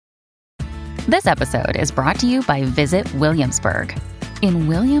This episode is brought to you by Visit Williamsburg. In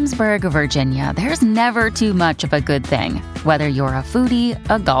Williamsburg, Virginia, there's never too much of a good thing. Whether you're a foodie,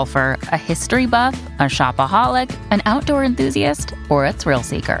 a golfer, a history buff, a shopaholic, an outdoor enthusiast, or a thrill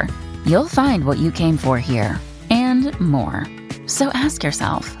seeker, you'll find what you came for here and more. So ask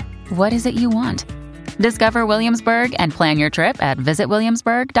yourself, what is it you want? Discover Williamsburg and plan your trip at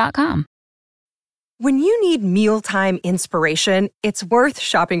visitwilliamsburg.com. When you need mealtime inspiration, it's worth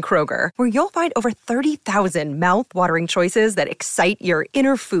shopping Kroger, where you'll find over 30,000 mouth-watering choices that excite your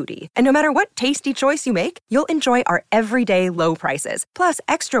inner foodie. And no matter what tasty choice you make, you'll enjoy our everyday low prices, plus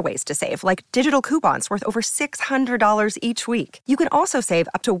extra ways to save, like digital coupons worth over $600 each week. You can also save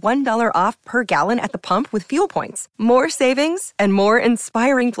up to $1 off per gallon at the pump with fuel points. More savings and more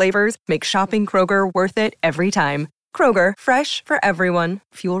inspiring flavors make shopping Kroger worth it every time. Kroger, fresh for everyone.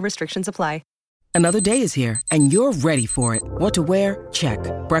 Fuel restrictions apply. Another day is here, and you're ready for it. What to wear? Check.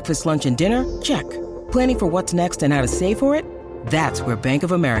 Breakfast, lunch, and dinner? Check. Planning for what's next and how to save for it? That's where Bank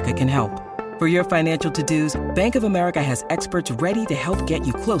of America can help. For your financial to-dos, Bank of America has experts ready to help get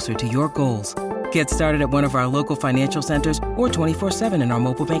you closer to your goals. Get started at one of our local financial centers or 24/7 in our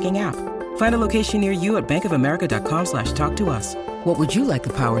mobile banking app. Find a location near you at bankofamerica.com/talktous. What would you like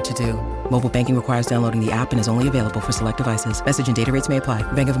the power to do? Mobile banking requires downloading the app and is only available for select devices. Message and data rates may apply.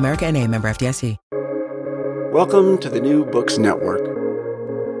 Bank of America N.A., member FDIC. Welcome to the New Books Network.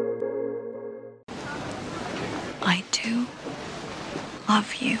 I do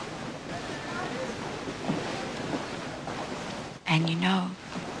love you. And you know,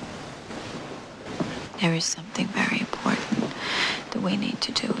 there is something very important that we need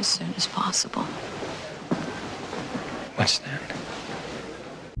to do as soon as possible. What's that?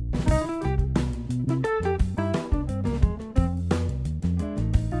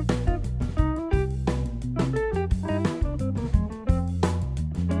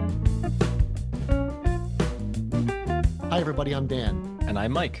 Hi, everybody. I'm Dan. And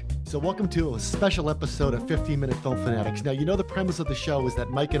I'm Mike. So welcome to a special episode of 15-Minute Film Fanatics. Now, you know the premise of the show is that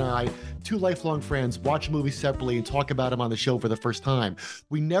Mike and I, two lifelong friends, watch movies separately and talk about them on the show for the first time.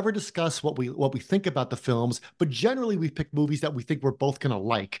 We never discuss what we think about the films, but generally we pick movies that we think we're both going to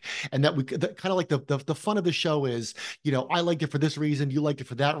like. And that kind of like the fun of the show is, you know, I liked it for this reason, you liked it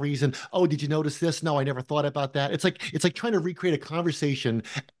for that reason. Oh, did you notice this? No, I never thought about that. It's like trying to recreate a conversation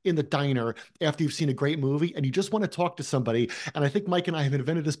in the diner after you've seen a great movie and you just want to talk to somebody. And I think Mike and I have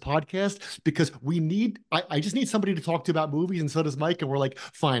invented this podcast because I just need somebody to talk to about movies, and so does Mike, and we're like,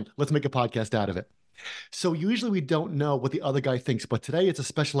 fine, let's make a podcast out of it. So usually we don't know what the other guy thinks, but today it's a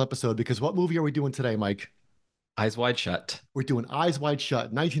special episode because what movie are we doing today, Mike? Eyes Wide Shut. We're doing Eyes Wide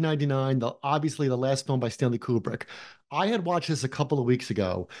Shut, 1999, obviously the last film by Stanley Kubrick. I had watched this a couple of weeks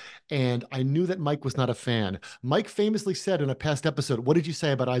ago, and I knew that Mike was not a fan. Mike famously said in a past episode, what did you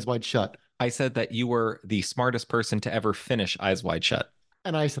say about Eyes Wide Shut? I said that you were the smartest person to ever finish Eyes Wide Shut.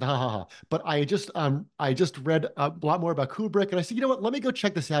 And I said, ha, ha, ha. But I just read a lot more about Kubrick. And I said, you know what? Let me go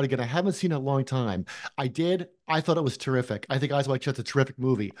check this out again. I haven't seen it in a long time. I did. I thought it was terrific. I think Eyes Wide Shut's a terrific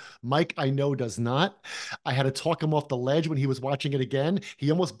movie. Mike, I know, does not. I had to talk him off the ledge when he was watching it again.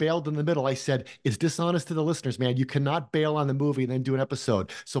 He almost bailed in the middle. I said, it's dishonest to the listeners, man. You cannot bail on the movie and then do an episode.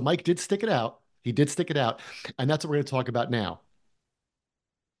 So Mike did stick it out. He did stick it out. And that's what we're going to talk about now.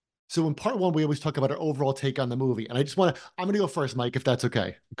 So in part one, we always talk about our overall take on the movie. And I'm going to go first, Mike, if that's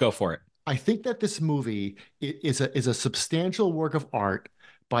okay. Go for it. I think that this movie is a substantial work of art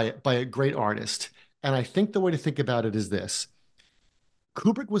by a great artist. And I think the way to think about it is this.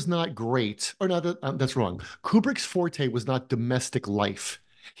 Kubrick was not great, or no, that's wrong. Kubrick's forte was not domestic life.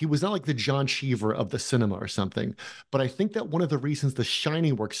 He was not like the John Cheever of the cinema or something. But I think that one of the reasons The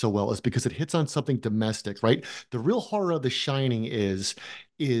Shining works so well is because it hits on something domestic, right? The real horror of The Shining is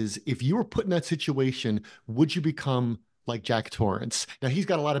if you were put in that situation, would you become like Jack Torrance? Now, he's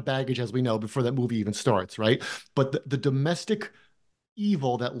got a lot of baggage, as we know, before that movie even starts, right? But the domestic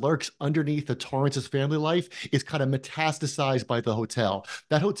evil that lurks underneath the Torrance's family life is kind of metastasized by the hotel.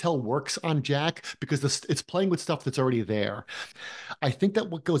 That hotel works on Jack because it's playing with stuff that's already there. I think that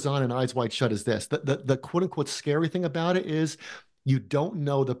what goes on in Eyes Wide Shut is this. The quote unquote scary thing about it is you don't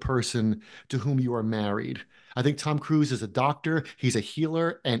know the person to whom you are married. I think Tom Cruise is a doctor, he's a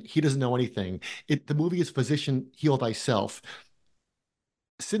healer, and he doesn't know anything. The movie is Physician, Heal Thyself.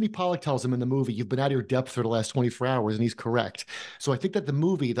 Sidney Pollack tells him in the movie, you've been out of your depth for the last 24 hours, and he's correct. So I think that the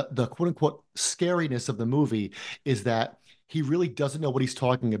movie, the quote-unquote scariness of the movie is that he really doesn't know what he's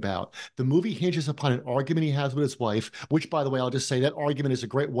talking about. The movie hinges upon an argument he has with his wife, which, by the way, I'll just say that argument is a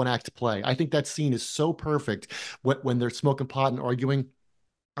great one-act play. I think that scene is so perfect when they're smoking pot and arguing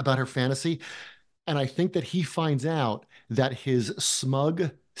about her fantasy. And I think that he finds out that his smug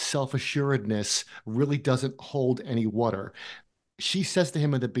self-assuredness really doesn't hold any water. She says to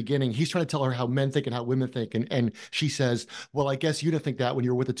him in the beginning, he's trying to tell her how men think and how women think. And she says, well, I guess you didn't think that when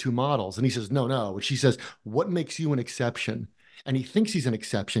you were with the two models. And he says, no, no. And she says, what makes you an exception? And he thinks he's an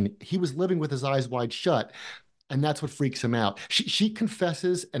exception. He was living with his eyes wide shut. And that's what freaks him out. She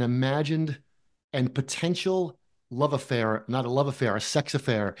confesses an imagined and potential love affair, not a love affair, a sex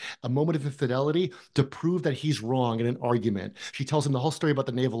affair, a moment of infidelity to prove that he's wrong in an argument. She tells him the whole story about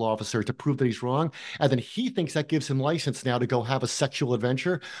the naval officer to prove that he's wrong. And then he thinks that gives him license now to go have a sexual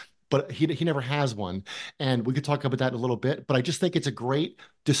adventure, but he never has one. And we could talk about that in a little bit, but I just think it's a great,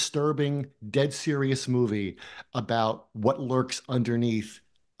 disturbing, dead serious movie about what lurks underneath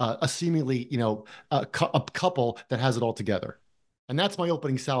a seemingly, a couple that has it all together. And that's my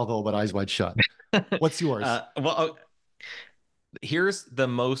opening salvo about Eyes Wide Shut. What's yours? Here's the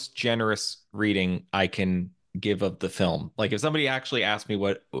most generous reading I can give of the film. Like, if somebody actually asked me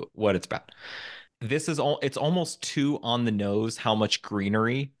what it's about, it's almost too on the nose how much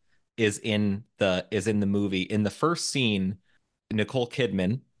greenery is in the movie. In the first scene, Nicole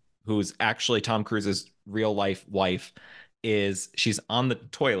Kidman, who's actually Tom Cruise's real life wife, she's on the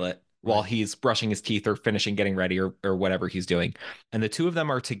toilet while he's brushing his teeth or finishing getting ready or whatever he's doing. And the two of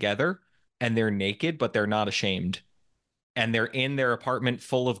them are together and they're naked, but they're not ashamed. And they're in their apartment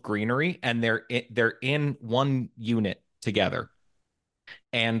full of greenery and they're in one unit together.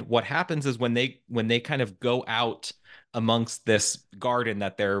 And what happens is when they kind of go out amongst this garden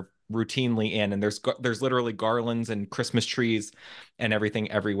that they're routinely in, and there's literally garlands and Christmas trees and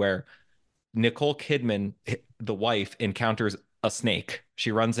everything everywhere, Nicole Kidman, the wife, encounters a snake.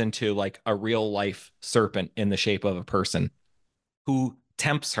 She runs into like a real life serpent in the shape of a person who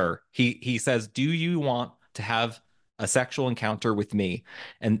tempts her. He says, "Do you want to have a sexual encounter with me?"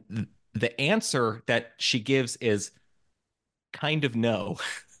 And the answer that she gives is kind of no.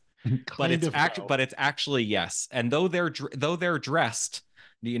 But it's actually yes. And though they're dressed,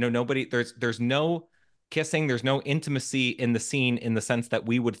 nobody, there's no kissing, there's no intimacy in the scene in the sense that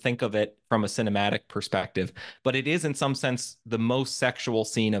we would think of it from a cinematic perspective, but it is in some sense the most sexual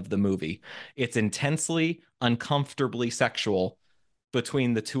scene of the movie. It's intensely, uncomfortably sexual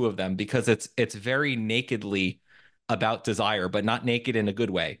between the two of them because it's very nakedly about desire, but not naked in a good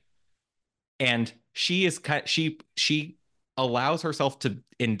way. And she allows herself to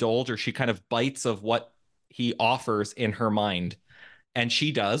indulge, or she kind of bites of what he offers in her mind. And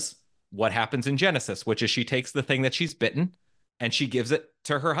she does what happens in Genesis, which is she takes the thing that she's bitten and she gives it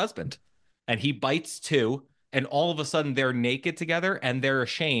to her husband. And he bites too. And all of a sudden they're naked together and they're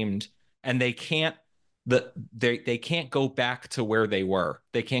ashamed and they can't go back to where they were.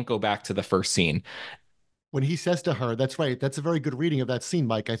 They can't go back to the first scene. When he says to her, that's right. That's a very good reading of that scene,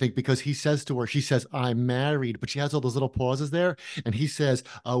 Mike, I think, because he says to her, she says, "I'm married," but she has all those little pauses there. And he says,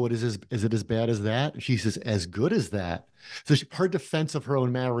 "Oh, is it as bad as that?" And she says, "As good as that." So her defense of her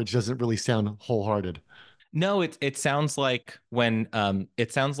own marriage doesn't really sound wholehearted. No, it sounds like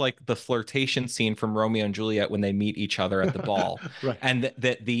it sounds like the flirtation scene from Romeo and Juliet when they meet each other at the ball. Right. And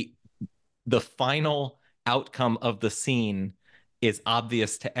the final outcome of the scene is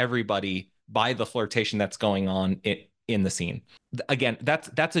obvious to everybody by the flirtation that's going on in the scene. Again,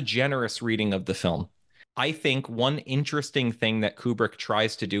 that's a generous reading of the film. I think one interesting thing that Kubrick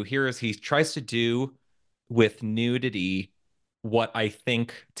tries to do here is he tries to do with nudity what I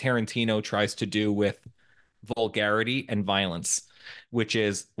think Tarantino tries to do with vulgarity and violence, which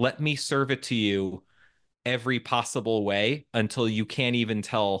is let me serve it to you every possible way until you can't even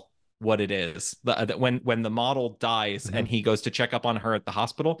tell what it is. When the model dies and he goes to check up on her at the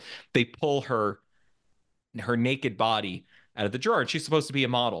hospital, they pull her naked body out of the drawer, and she's supposed to be a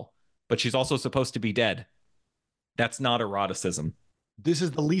model, but she's also supposed to be dead. That's not eroticism. This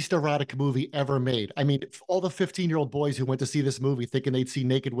is the least erotic movie ever made. I mean, all the 15-year-old boys who went to see this movie thinking they'd see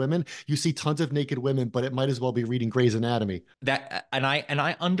naked women, you see tons of naked women, but it might as well be reading Grey's Anatomy.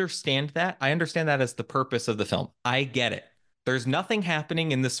 I understand that. I understand that as the purpose of the film. I get it. There's nothing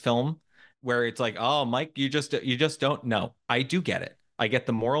happening in this film where it's like, "Oh, Mike, you just don't know." I do get it. I get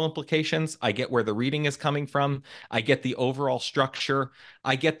the moral implications. I get where the reading is coming from. I get the overall structure.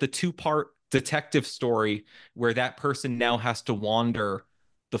 I get the two-part detective story where that person now has to wander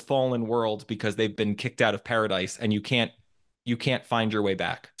the fallen world because they've been kicked out of paradise and you can't find your way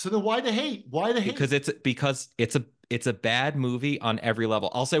back. So then why the hate? Why the hate? Because it's a bad movie on every level.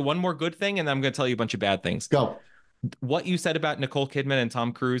 I'll say one more good thing and then I'm going to tell you a bunch of bad things. Go. What you said about Nicole Kidman and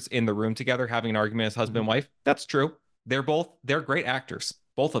Tom Cruise in the room together having an argument as husband and wife, that's true. They're great actors,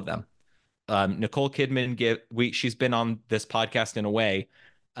 both of them. Nicole Kidman, she's been on this podcast in a way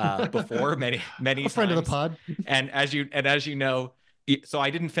before, many a friend times. of the pod. And as you know, So I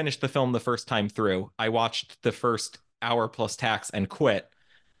didn't finish the film the first time through. I watched the first hour plus tax and quit.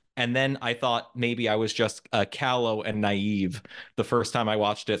 And then I thought maybe I was just callow and naive the first time I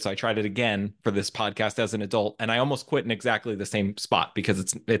watched it. So I tried it again for this podcast as an adult, and I almost quit in exactly the same spot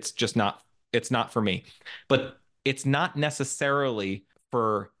because it's just not it's not for me. But it's not necessarily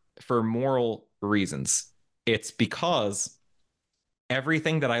for moral reasons. It's because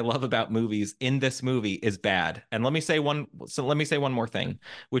everything that I love about movies in this movie is bad. And let me say one more thing,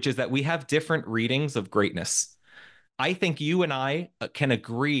 which is that we have different readings of greatness. I think you and I can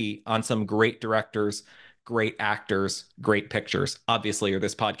agree on some great directors, great actors, great pictures, obviously, or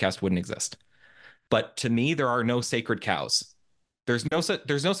this podcast wouldn't exist. But to me, there are no sacred cows. There's no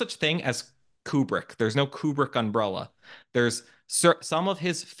such thing as Kubrick. There's no Kubrick umbrella. Some of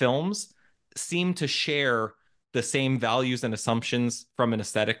his films seem to share the same values and assumptions from an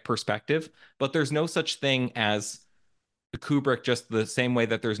aesthetic perspective, but there's no such thing as Kubrick, just the same way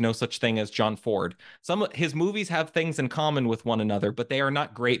that there's no such thing as John Ford. Some of his movies have things in common with one another, but they are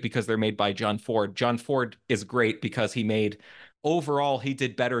not great because they're made by John Ford. John Ford is great because overall, he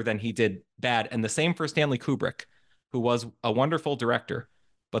did better than he did bad. And the same for Stanley Kubrick, who was a wonderful director,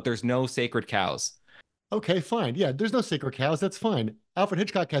 but there's no sacred cows. Okay, fine. Yeah, there's no sacred cows. That's fine. Alfred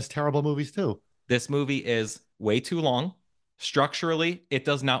Hitchcock has terrible movies too. This movie is way too long. Structurally, it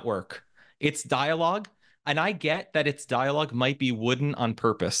does not work. Its dialogue, and I get that its dialogue might be wooden on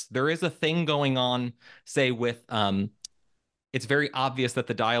purpose. There is a thing going on, say, with it's very obvious that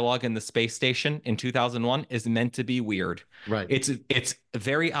the dialogue in the space station in 2001 is meant to be weird. Right. It's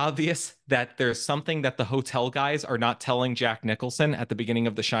very obvious that there's something that the hotel guys are not telling Jack Nicholson at the beginning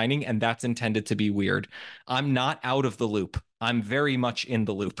of The Shining, and that's intended to be weird. I'm not out of the loop. I'm very much in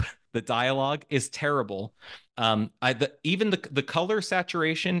the loop. The dialogue is terrible. Even the color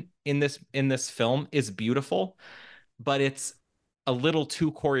saturation in this film is beautiful, but it's a little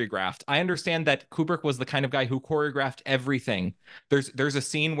too choreographed. I understand that Kubrick was the kind of guy who choreographed everything. There's a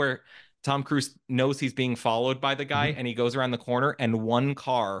scene where Tom Cruise knows he's being followed by the guy, and he goes around the corner, and one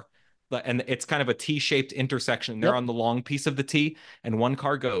car, and it's kind of a T-shaped intersection. They're on the long piece of the T, and one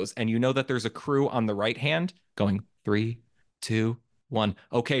car goes, and you know that there's a crew on the right hand going 3, 2, 1.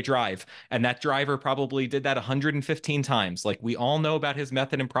 Okay, drive. And that driver probably did that 115 times. Like, we all know about his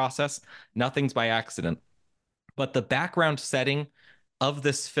method and process. Nothing's by accident. But the background setting of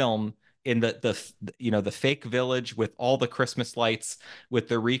this film in the fake village with all the Christmas lights, with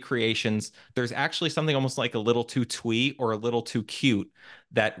the recreations, there's actually something almost like a little too twee or a little too cute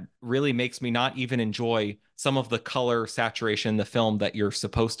that really makes me not even enjoy some of the color saturation in the film that you're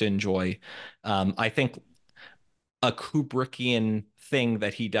supposed to enjoy. I think a Kubrickian thing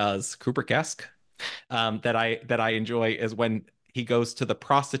that he does, Kubrick-esque, that I enjoy is when he goes to the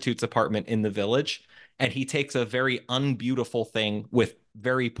prostitute's apartment in the village, and he takes a very unbeautiful thing with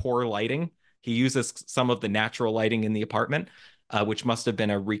very poor lighting. He uses some of the natural lighting in the apartment, which must have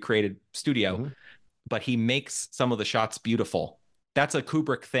been a recreated studio, but he makes some of the shots beautiful. That's a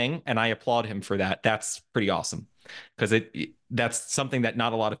Kubrick thing, and I applaud him for that. That's pretty awesome because that's something that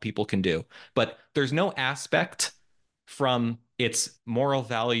not a lot of people can do. But there's no aspect from its moral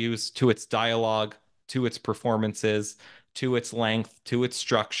values to its dialogue, to its performances, to its length, to its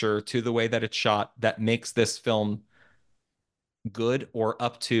structure, to the way that it's shot that makes this film good or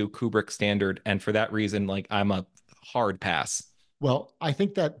up to Kubrick standard. And for that reason, like, I'm a hard pass. Well, I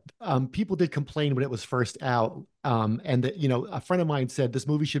think that people did complain when it was first out. And that, a friend of mine said this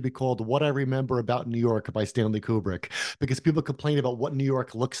movie should be called What I Remember About New York by Stanley Kubrick, because people complain about what New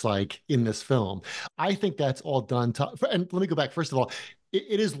York looks like in this film. I think that's all done. And let me go back. First of all,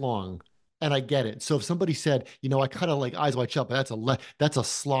 it is long. And I get it. So if somebody said, I kind of like Eyes Wide Shut, but that's a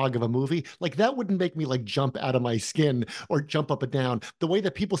slog of a movie, like that wouldn't make me like jump out of my skin or jump up and down. The way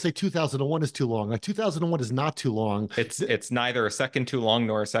that people say 2001 is too long, like 2001 is not too long. It's neither a second too long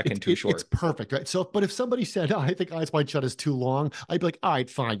nor a second too short. It's perfect, right? So, but if somebody said, I think Eyes Wide Shut is too long, I'd be like, all right,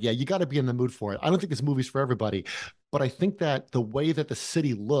 fine. Yeah, you got to be in the mood for it. I don't think this movie's for everybody. But I think that the way that the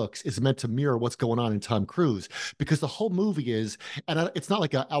city looks is meant to mirror what's going on in Tom Cruise, because the whole movie is, and it's not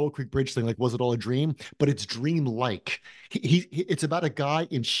like an Owl Creek Bridge thing, like, was it all a dream? But it's dream-like. It's about a guy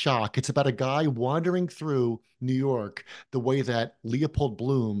in shock. It's about a guy wandering through New York the way that Leopold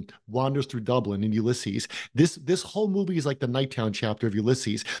Bloom wanders through Dublin in Ulysses. This whole movie is like the Nighttown chapter of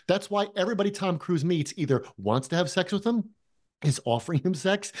Ulysses. That's why everybody Tom Cruise meets either wants to have sex with him, is offering him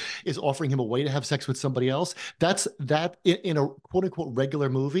sex, is offering him a way to have sex with somebody else. That in a quote unquote regular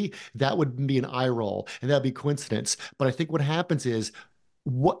movie, that would be an eye roll and that'd be coincidence. But I think what happens is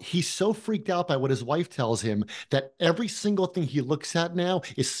what he's so freaked out by what his wife tells him that every single thing he looks at now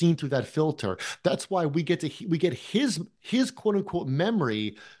is seen through that filter. That's why we get his quote unquote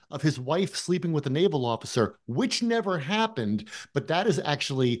memory of his wife sleeping with a naval officer, which never happened, but that is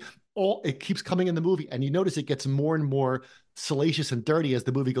actually all it keeps coming in the movie. And you notice it gets more and more salacious and dirty as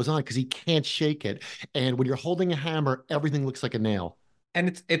the movie goes on because he can't shake it. And when you're holding a hammer, everything looks like a nail.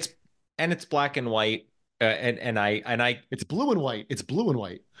 And it's black and white. And I It's blue and white. It's blue and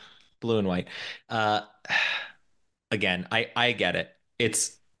white. blue and white. Uh, Again, I get it.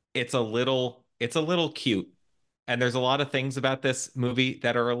 It's a little cute, and there's a lot of things about this movie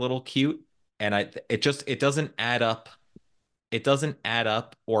that are a little cute, and it doesn't add up. It doesn't add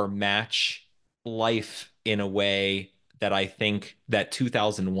up or match life in a way that I think that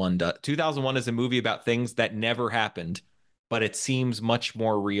 2001 does. 2001 is a movie about things that never happened, but it seems much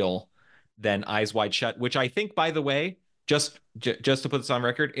more real than Eyes Wide Shut, which I think, by the way, just to put this on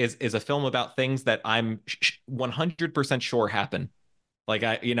record, is a film about things that I'm 100% sure happen. Like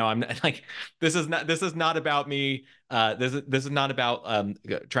I'm like, this is not about me. This is not about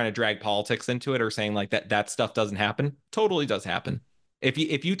trying to drag politics into it or saying like that stuff doesn't happen. Totally does happen. If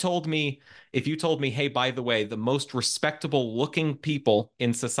you told me, hey, by the way, the most respectable looking people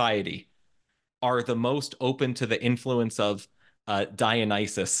in society are the most open to the influence of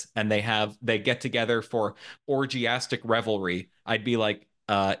Dionysus, and they get together for orgiastic revelry, I'd be like,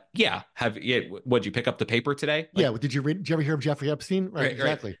 yeah, would you pick up the paper today? Like, Yeah. Did you ever hear of Jeffrey Epstein? Right.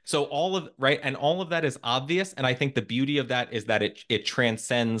 Exactly. right. So all of that is obvious, and I think the beauty of that is that it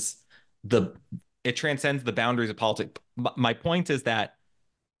transcends the boundaries of politics. My point is that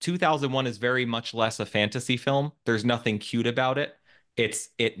 2001 is very much less a fantasy film. There's nothing cute about it.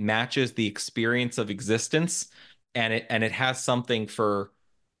 It matches the experience of existence, and it has something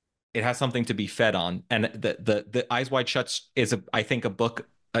to be fed on. And the Eyes Wide Shut is I think a book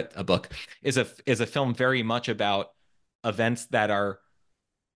is a film very much about events that are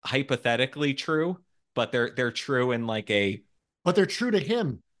hypothetically true, but they're true in like a But they're true to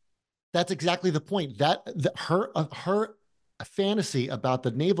him. That's exactly the point. Her fantasy about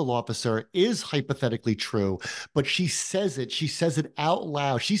the naval officer is hypothetically true, but she says it. She says it out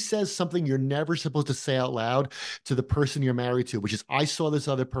loud. She says something you're never supposed to say out loud to the person you're married to, which is, "I saw this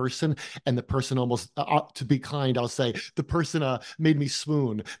other person, and the person almost, to be kind, I'll say, the person made me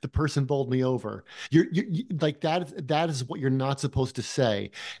swoon. The person bowled me over." Like that. That is what you're not supposed to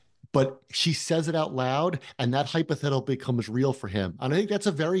say, but she says it out loud, and that hypothetical becomes real for him. And I think that's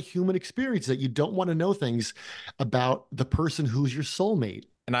a very human experience, that you don't want to know things about the person who's your soulmate.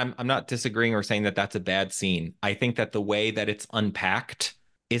 and I'm not disagreeing or saying that that's a bad scene. I think that the way that it's unpacked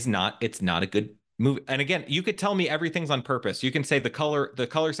it's not a good movie. And again, you could tell me everything's on purpose. You can say the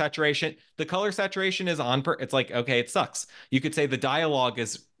color saturation is it's like, okay, it sucks. You could say the dialogue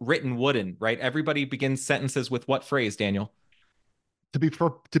is written wooden, right? Everybody begins sentences with what phrase, Daniel? To be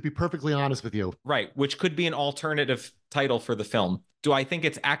perfectly honest with you, Right, which could be an alternative title for the film. Do I think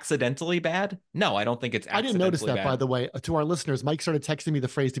it's accidentally bad? No, I don't think it's I didn't notice accidentally that, by bad. the way. To our listeners, Mike started texting me the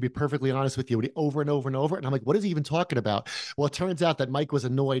phrase "to be perfectly honest with you" over and over and over, and I'm like, "What is he even talking about?" Well, it turns out that Mike was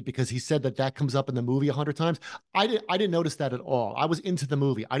annoyed because he said that comes up in the movie 100 times. I didn't notice that at all. I was into the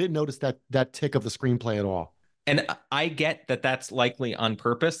movie. I didn't notice that tick of the screenplay at all. And I get that that's likely on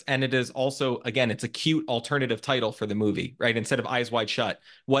purpose. And it is also, again, it's a cute alternative title for the movie, right? Instead of Eyes Wide Shut.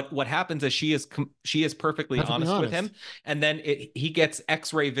 What happens is she is perfectly Perfectly honest with honest. him. And then he gets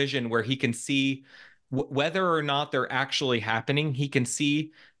X-ray vision where he can see whether or not they're actually happening. He can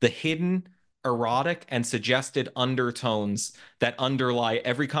see the hidden erotic and suggested undertones that underlie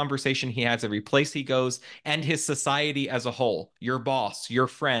every conversation he has, every place he goes, and his society as a whole. Your boss, your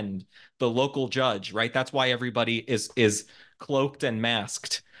friend, the local judge, right? That's why everybody is cloaked and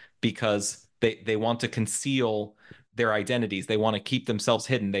masked, because they want to conceal their identities. They want to keep themselves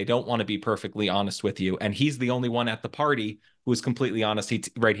hidden. They don't want to be perfectly honest with you. And he's the only one at the party who is completely honest. He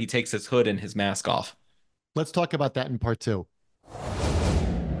takes his hood and his mask off. Let's talk about that in part two.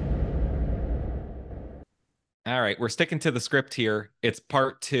 All right, we're sticking to the script here. It's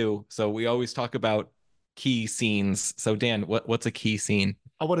part two, so we always talk about key scenes. So Dan, what's a key scene?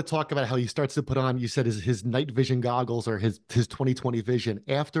 I want to talk about how he starts to put on, you said, his night vision goggles, or his 2020 vision.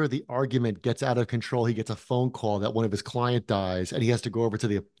 After the argument gets out of control, he gets a phone call that one of his client dies, and he has to go over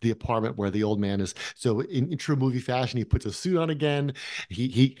to the apartment where the old man is. So in true movie fashion, he puts a suit on again.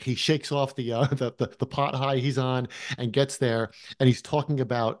 He shakes off the pot high he's on and gets there, and he's talking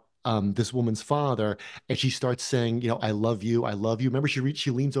about this woman's father, and she starts saying, "I love you, I love you." Remember, she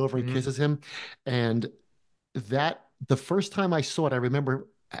leans over and Mhm. kisses him, and that the first time I saw it, I remember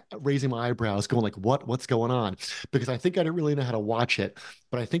raising my eyebrows, going like, what's going on? Because I think I didn't really know how to watch it.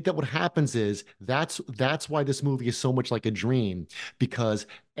 But I think that what happens is that's why this movie is so much like a dream, because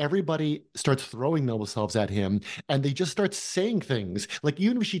everybody starts throwing themselves at him and they just start saying things. Like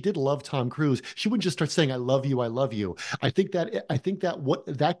even if she did love Tom Cruise, she wouldn't just start saying, I love you, I love you. I think that what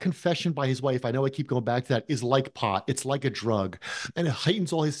that confession by his wife, I know I keep going back to that, is like pot. It's like a drug. And it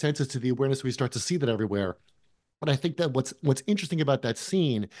heightens all his senses to the awareness where we start to see that everywhere. But I think that what's interesting about that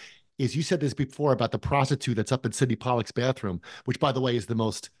scene is, you said this before about the prostitute that's up in Sidney Pollack's bathroom, which by the way is the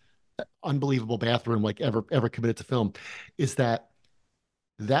most unbelievable bathroom like ever committed to film, is that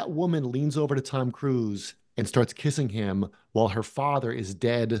woman leans over to Tom Cruise and starts kissing him while her father is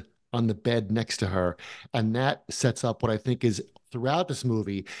dead on the bed next to her. And that sets up what I think is throughout this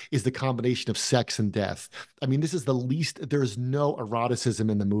movie is the combination of sex and death. I mean, this is the least, there's no eroticism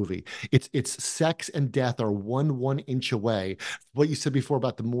in the movie. It's sex and death are one inch away. What you said before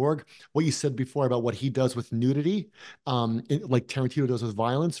about the morgue, what you said before about what he does with nudity, like Tarantino does with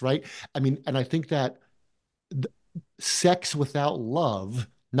violence, right? I mean, and I think that sex without love,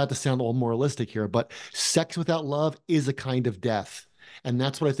 not to sound all moralistic here, but sex without love is a kind of death. And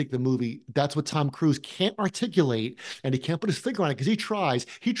that's what I think the movie, that's what Tom Cruise can't articulate, and he can't put his finger on it because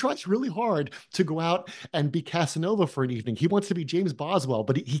he tries really hard to go out and be Casanova for an evening. He wants to be James Boswell,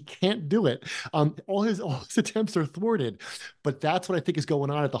 but he can't do it. All his attempts are thwarted. But that's what I think is going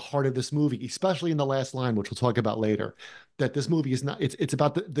on at the heart of this movie, especially in the last line, which we'll talk about later, that this movie is not, it's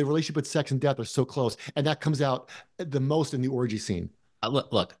about the relationship with sex and death are so close. And that comes out the most in the orgy scene.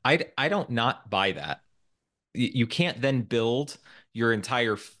 Look, I don't not buy that. You can't then build your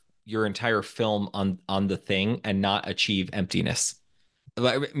entire film on the thing and not achieve emptiness.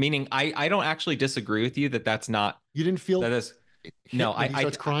 Meaning, I don't actually disagree with you that's not. You didn't feel that is. No, he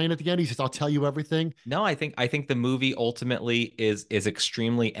starts crying at the end. He says, "I'll tell you everything." No, I think the movie ultimately is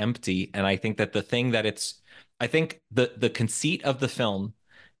extremely empty, and I think that the thing that I think the conceit of the film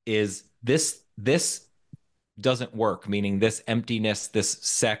is this doesn't work, meaning this emptiness, this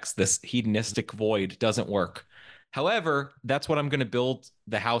sex, this hedonistic void doesn't work. However, that's what I'm going to build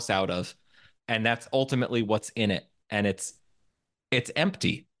the house out of, and that's ultimately what's in it, and it's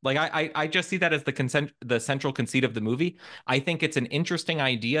empty. Like I just see that as the central conceit of the movie. I think it's an interesting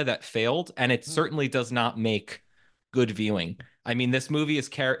idea that failed, and it certainly does not make good viewing. I mean, this movie is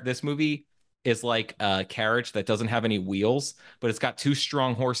like a carriage that doesn't have any wheels, but it's got two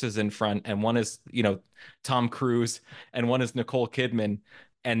strong horses in front, and one is, Tom Cruise, and one is Nicole Kidman,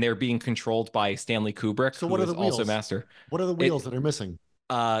 and they're being controlled by Stanley Kubrick, so what are the wheels? Also master. What are the wheels that are missing?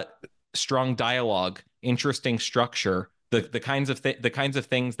 Strong dialogue, interesting structure, the kinds of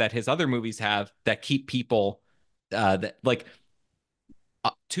things that his other movies have that keep people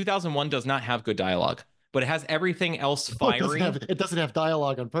 2001 does not have good dialogue, but it has everything else firing. It doesn't have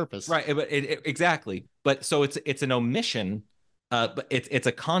dialogue on purpose, right? But exactly. But so it's an omission, but it's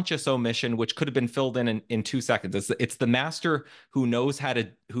a conscious omission which could have been filled in 2 seconds. It's the master who knows how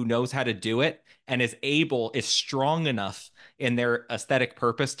to do it and is strong enough in their aesthetic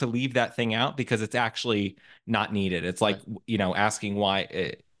purpose to leave that thing out because it's actually not needed. It's like, asking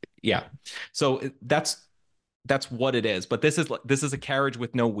why. Yeah. So that's what it is. But this is a carriage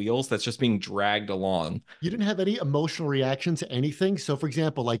with no wheels that's just being dragged along. You didn't have any emotional reaction to anything. So for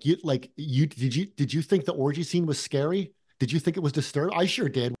example, did you think the orgy scene was scary? Did you think it was disturbing? I sure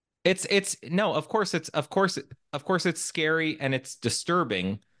did. No, of course it's scary and it's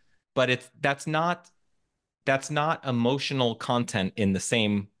disturbing, but that's not emotional content in the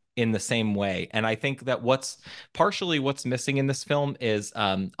same way. And I think that what's missing in this film is,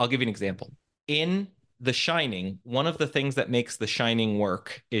 I'll give you an example. In The Shining, one of the things that makes The Shining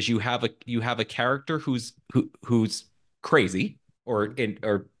work is you have a character who's crazy or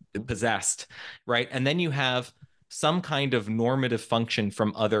possessed, right? And then you have some kind of normative function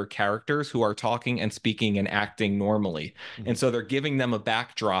from other characters who are talking and speaking and acting normally. Mm-hmm. And so they're giving them a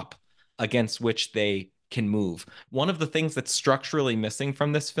backdrop against which they can move. One of the things that's structurally missing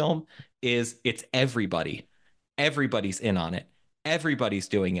from this film is it's everybody. Everybody's in on it. Everybody's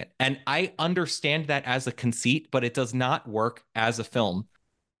doing it. And I understand that as a conceit, but it does not work as a film.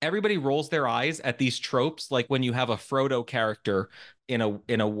 Everybody rolls their eyes at these tropes, like when you have a Frodo character in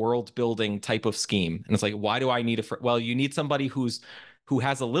a world building type of scheme. And it's like, why do I need well, you need somebody who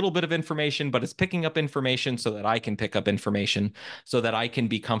has a little bit of information, but is picking up information so that I can pick up information so that I can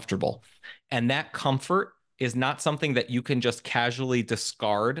be comfortable. And that comfort is not something that you can just casually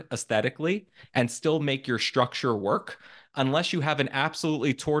discard aesthetically and still make your structure work unless you have an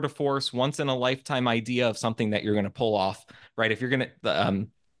absolutely tour de force, once in a lifetime idea of something that you're going to pull off, right? If you're going to,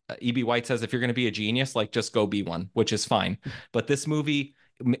 E.B. White says, if you're going to be a genius, like just go be one, which is fine. But this movie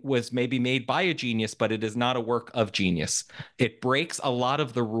was maybe made by a genius, but it is not a work of genius. It breaks a lot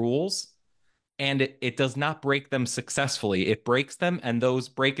of the rules, and it does not break them successfully. It breaks them, and those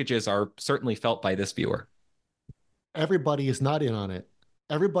breakages are certainly felt by this viewer. Everybody is not in on it.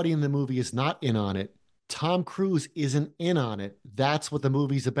 Everybody in the movie is not in on it. Tom Cruise isn't in on it. That's what the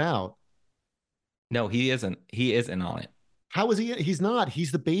movie's about. No, he isn't. He isn't on it. How is he? He's not.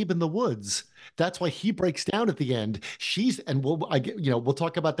 He's the babe in the woods. That's why he breaks down at the end. And we'll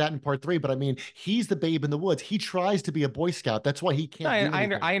talk about that in part 3. But I mean, he's the babe in the woods. He tries to be a Boy Scout. That's why he can't.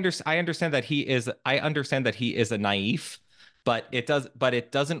 I understand that he is. I understand that he is a naif, but it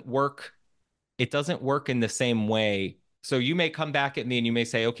doesn't work. It doesn't work in the same way. So you may come back at me and you may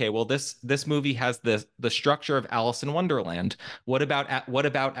say, okay, well, this movie has the structure of Alice in Wonderland. What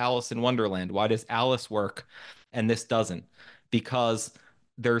about Alice in Wonderland? Why does Alice work and this doesn't? Because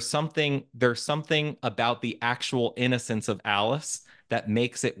there's something about the actual innocence of Alice that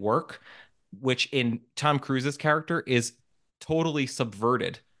makes it work, which in Tom Cruise's character is totally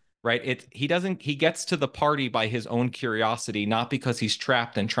subverted. Right. He gets to the party by his own curiosity, not because he's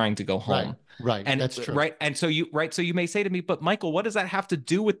trapped and trying to go home. Right. And that's true. Right. And so you may say to me, but Michael, what does that have to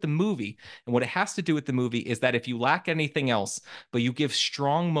do with the movie? And what it has to do with the movie is that if you lack anything else, but you give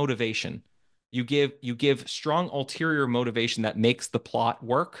strong motivation, you give strong ulterior motivation that makes the plot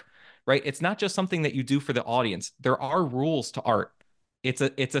work. Right. It's not just something that you do for the audience. There are rules to art.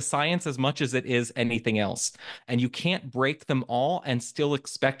 It's a science as much as it is anything else. And you can't break them all and still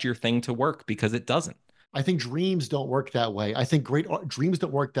expect your thing to work, because it doesn't. I think dreams don't work that way. I think dreams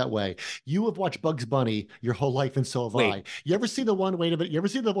don't work that way. You have watched Bugs Bunny your whole life, and so have I. You ever see the one, wait a minute, you ever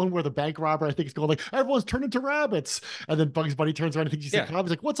see the one where the bank robber, I think, is going like, everyone's turned into rabbits? And then Bugs Bunny turns around and thinks he's a cop. He's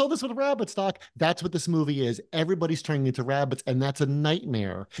like, what's all this with rabbits, Doc? That's what this movie is. Everybody's turning into rabbits, and that's a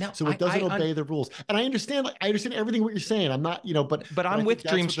nightmare. Now, so it doesn't obey the rules. And I understand everything what you're saying. I'm not, but I'm with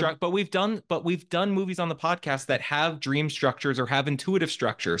dream structure. But we've done movies on the podcast that have dream structures or have intuitive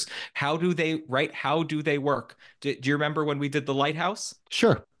structures. How do they work? Do you remember when we did The Lighthouse?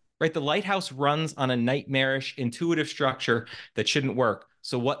 Sure. Right. The Lighthouse runs on a nightmarish, intuitive structure that shouldn't work.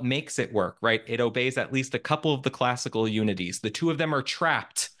 So what makes it work? Right. It obeys at least a couple of the classical unities. The two of them are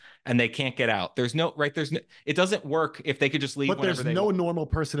trapped and they can't get out. It doesn't work if they could just leave. But there's no normal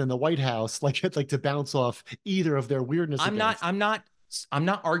person in the White House to bounce off either of their weirdness. I'm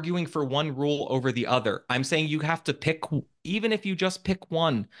not arguing for one rule over the other. I'm saying you have to pick, even if you just pick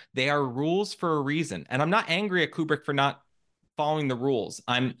one, they are rules for a reason. And I'm not angry at Kubrick for not following the rules.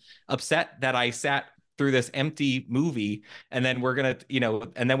 I'm upset that I sat through this empty movie and then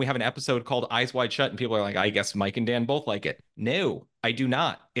and then we have an episode called Eyes Wide Shut and people are like, I guess Mike and Dan both like it. No, I do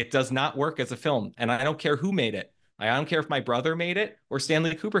not. It does not work as a film. And I don't care who made it. I don't care if my brother made it or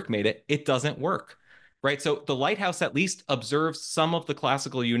Stanley Kubrick made it. It doesn't work. Right. So The Lighthouse at least observes some of the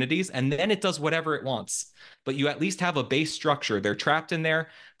classical unities and then it does whatever it wants. But you at least have a base structure. They're trapped in there.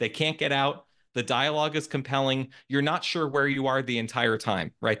 They can't get out. The dialogue is compelling. You're not sure where you are the entire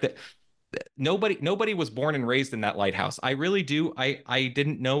time. Right. Nobody was born and raised in that lighthouse. I really do. I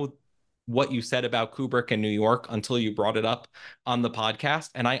didn't know what you said about Kubrick and New York until you brought it up on the podcast.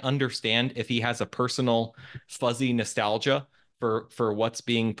 And I understand if he has a personal fuzzy nostalgia for what's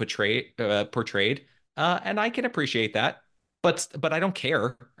being portrayed. And I can appreciate that, but I don't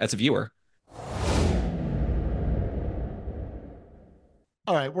care as a viewer.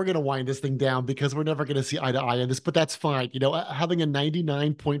 All right, we're going to wind this thing down because we're never going to see eye to eye on this, but that's fine. Having a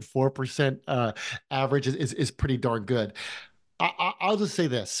 99.4% average is pretty darn good. I'll just say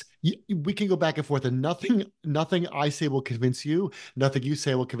this. We can go back and forth and nothing I say will convince you. Nothing you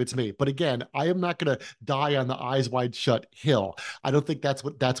say will convince me. But again, I am not going to die on the Eyes Wide Shut hill. I don't think that's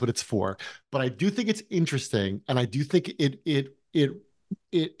what it's for. But I do think it's interesting. And I do think it's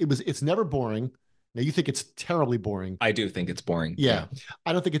never boring. Now you think it's terribly boring. I do think it's boring. Yeah.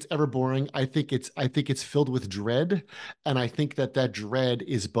 I don't think it's ever boring. I think it's filled with dread. And I think that dread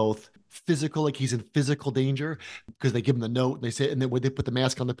is both physical, like he's in physical danger because they give him the note and they say, and then when they put the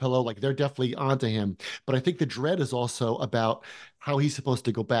mask on the pillow, like they're definitely onto him. But I think the dread is also about how he's supposed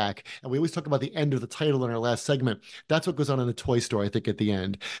to go back. And we always talk about the end of the title in our last segment. That's what goes on in the toy store, I think, at the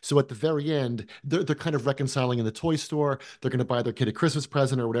end. So at the very end, they're kind of reconciling in the toy store. They're going to buy their kid a Christmas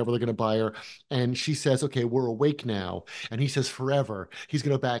present or whatever they're going to buy her. And she says, okay, we're awake now. And he says forever. He's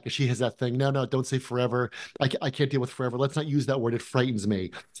going to go back. And she has that thing. No, don't say forever. I can't deal with forever. Let's not use that word. It frightens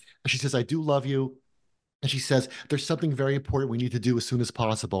me. And she says, I do love you. And she says, there's something very important we need to do as soon as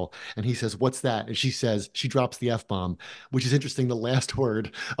possible. And he says, what's that? And she says, she drops the F-bomb, which is interesting, the last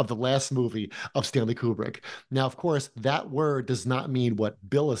word of the last movie of Stanley Kubrick. Now, of course, that word does not mean what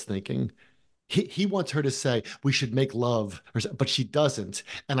Bill is thinking. he wants her to say we should make love, but she doesn't.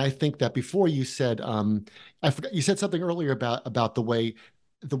 And I think that before you said, I forgot you said something earlier about the way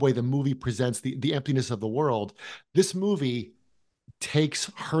the movie presents the emptiness of the world. This movie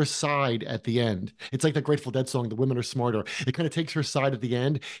takes her side at the end. It's like the Grateful Dead song, "The Women Are Smarter." It kind of takes her side at the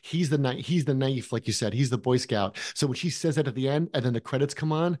end. He's the naif, like you said. He's the Boy Scout. So when she says that at the end, and then the credits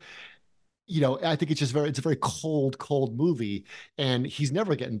come on, I think it's a very cold movie, and he's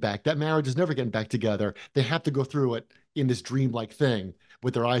never getting back. That marriage is never getting back together. They have to go through it in this dreamlike thing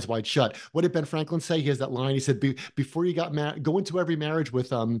with their eyes wide shut. What did Ben Franklin say? He has that line. He said, "Before you got married, go into every marriage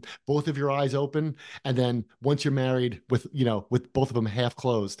with both of your eyes open, and then once you're married, with both of them half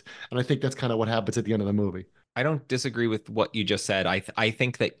closed." And I think that's kind of what happens at the end of the movie. I don't disagree with what you just said. I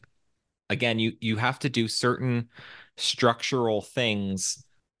think that, again, you have to do certain structural things.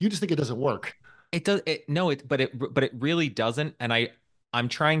 You just think it doesn't work. It does it no it but it really doesn't. And I'm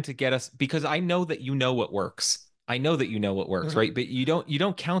trying to get us, because I know that you know what works. I know that you know what works, right? But you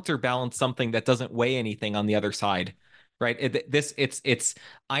don't counterbalance something that doesn't weigh anything on the other side, right? It's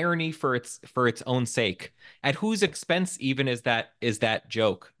irony for its own sake. At whose expense even is that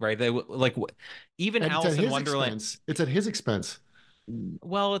joke, right? They like even And Alice in Wonderland. It's at his expense.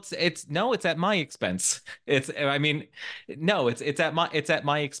 Well, it's no, it's at my expense. I mean, no, it's at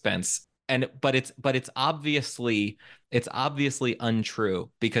my expense. But it's obviously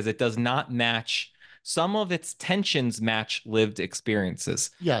untrue, because it does not match. Some of its tensions match lived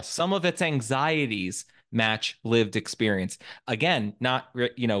experiences. Yes. Some of its anxieties match lived experience. Again, not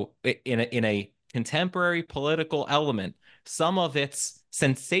in a contemporary political element. Some of its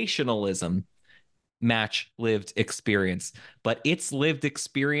sensationalism match lived experience, but its lived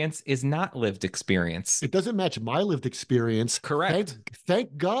experience is not lived experience. It doesn't match my lived experience. Correct.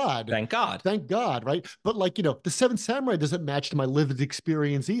 Thank God. Thank God. Thank God, right? But the Seven Samurai doesn't match my lived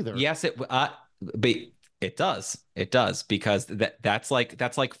experience either. Yes, but it does. It does, because that's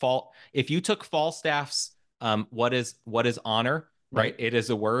like fall. If you took Falstaff's what is honor, right? It is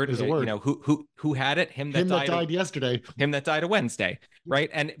a word. It is a word. Who had it? Him that died yesterday. Him that died a Wednesday,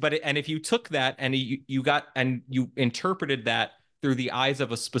 right? And if you took that and you interpreted that through the eyes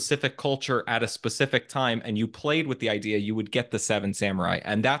of a specific culture at a specific time, and you played with the idea, you would get the Seven Samurai.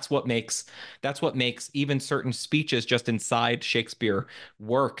 And that's what makes even certain speeches just inside Shakespeare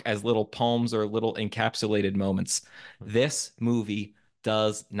work as little poems or little encapsulated moments. This movie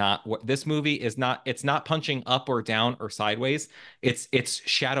does not. This movie is not. It's not punching up or down or sideways. It's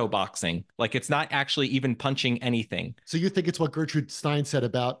shadow boxing. Like, it's not actually even punching anything. So you think it's what Gertrude Stein said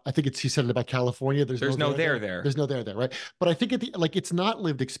about? I think she said it about California. There's no there there. There's no there there, right? But I think it's not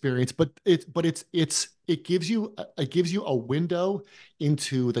lived experience, but it gives you a window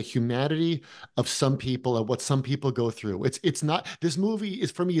into the humanity of some people and what some people go through. It's not. This movie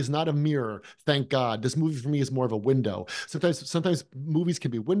is not a mirror. Thank God. This movie for me is more of a window. Sometimes movies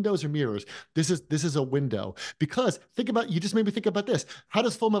can be windows or mirrors. This is a window, because you just made me think about this. How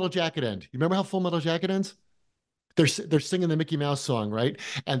does Full Metal Jacket end? You remember how Full Metal Jacket ends? They're singing the Mickey Mouse song, right?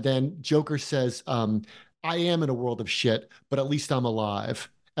 And then Joker says, "I am in a world of shit, but at least I'm alive."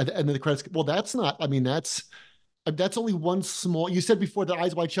 And then the credits. Well, that's not. I mean, that's only one small. You said before that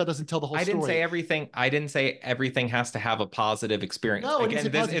Eyes Wide Shut doesn't tell the whole story. I didn't say everything has to have a positive experience. No, again,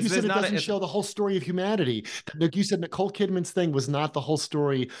 you said it doesn't show the whole story of humanity. Like you said, Nicole Kidman's thing was not the whole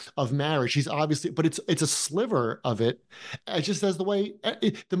story of marriage. She's obviously, but it's a sliver of it. It just says the way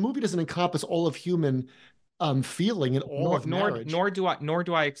the movie doesn't encompass all of human feeling and all of marriage. Nor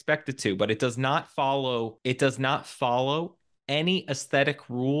do I expect it to. But it does not follow. It does not follow any aesthetic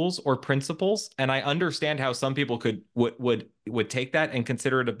rules or principles. And I understand how some people would take that and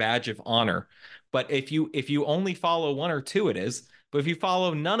consider it a badge of honor. But if you only follow one or two, it is. But if you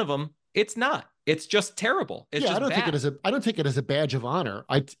follow none of them, it's not. It's just terrible. It's just I don't take it as a badge of honor.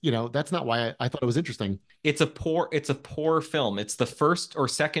 That's not why I thought it was interesting. It's a poor film. It's the first or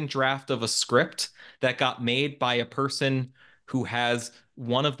second draft of a script that got made by a person who has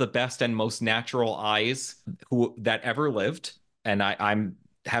one of the best and most natural eyes that ever lived. And I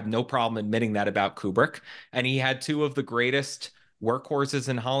have no problem admitting that about Kubrick. And he had two of the greatest workhorses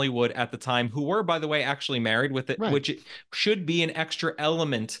in Hollywood at the time, who were, by the way, actually married with it, right, which should be an extra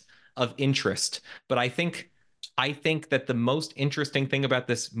element of interest. But I think that the most interesting thing about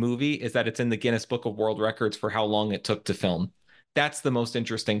this movie is that it's in the Guinness Book of World Records for how long it took to film. That's the most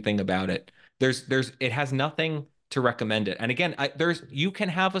interesting thing about it. It has nothing to recommend it. And again, you can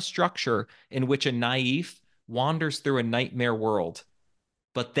have a structure in which a naif wanders through a nightmare world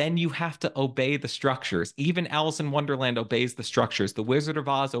but then you have to obey the structures. Even Alice in Wonderland obeys the structures. The Wizard of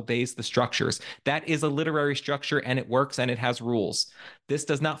Oz obeys the structures. That is a literary structure, and it works, and it has rules. This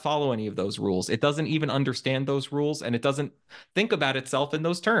does not follow any of those rules. It doesn't even understand those rules, and it doesn't think about itself in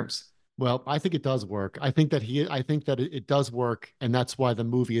those terms. Well, I think it does work. I think that it does work, and that's why the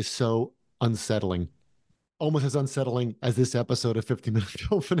movie is so unsettling. Almost as unsettling as this episode of 50-Minute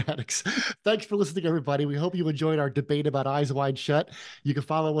Film Fanatics. Thanks for listening, everybody. We hope you enjoyed our debate about Eyes Wide Shut. You can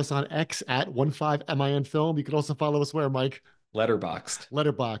follow us on X at 15MINFilm. You can also follow us where, Mike?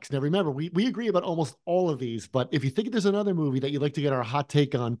 Letterboxd. Now, remember, we agree about almost all of these, but if you think there's another movie that you'd like to get our hot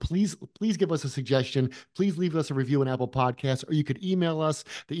take on, please give us a suggestion. Please leave us a review on Apple Podcasts, or you could email us.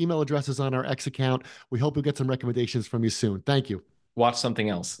 The email address is on our X account. We hope we'll get some recommendations from you soon. Thank you. Watch something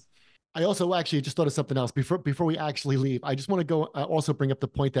else. I also actually just thought of something else before we actually leave. I just want to go also bring up the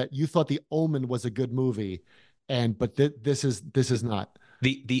point that you thought The Omen was a good movie, but this is not.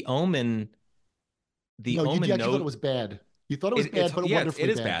 The Omen. You actually thought it was bad. You thought it was bad, but wonderfully it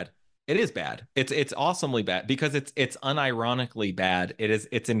is bad. It is bad. It's awesomely bad because it's unironically bad.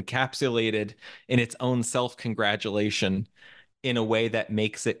 It's encapsulated in its own self-congratulation in a way that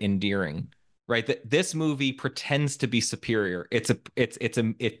makes it endearing. Right, that this movie pretends to be superior. It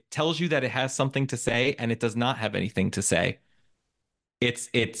tells you that it has something to say, and it does not have anything to say. It's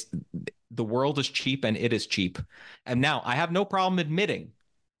the world is cheap, and it is cheap. And now I have no problem admitting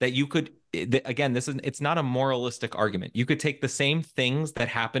that you could. Again, it's not a moralistic argument. You could take the same things that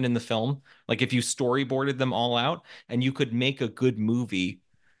happen in the film, like if you storyboarded them all out, and you could make a good movie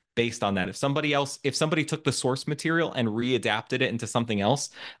based on that. If somebody took the source material and readapted it into something else,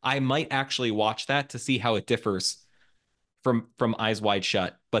 I might actually watch that to see how it differs from Eyes Wide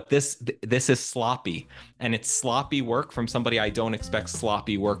Shut. But this is sloppy, and it's sloppy work from somebody I don't expect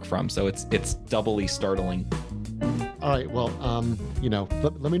sloppy work from. So it's doubly startling. All right. Well,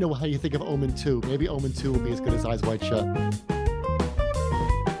 let me know how you think of Omen 2. Maybe Omen 2 will be as good as Eyes Wide Shut.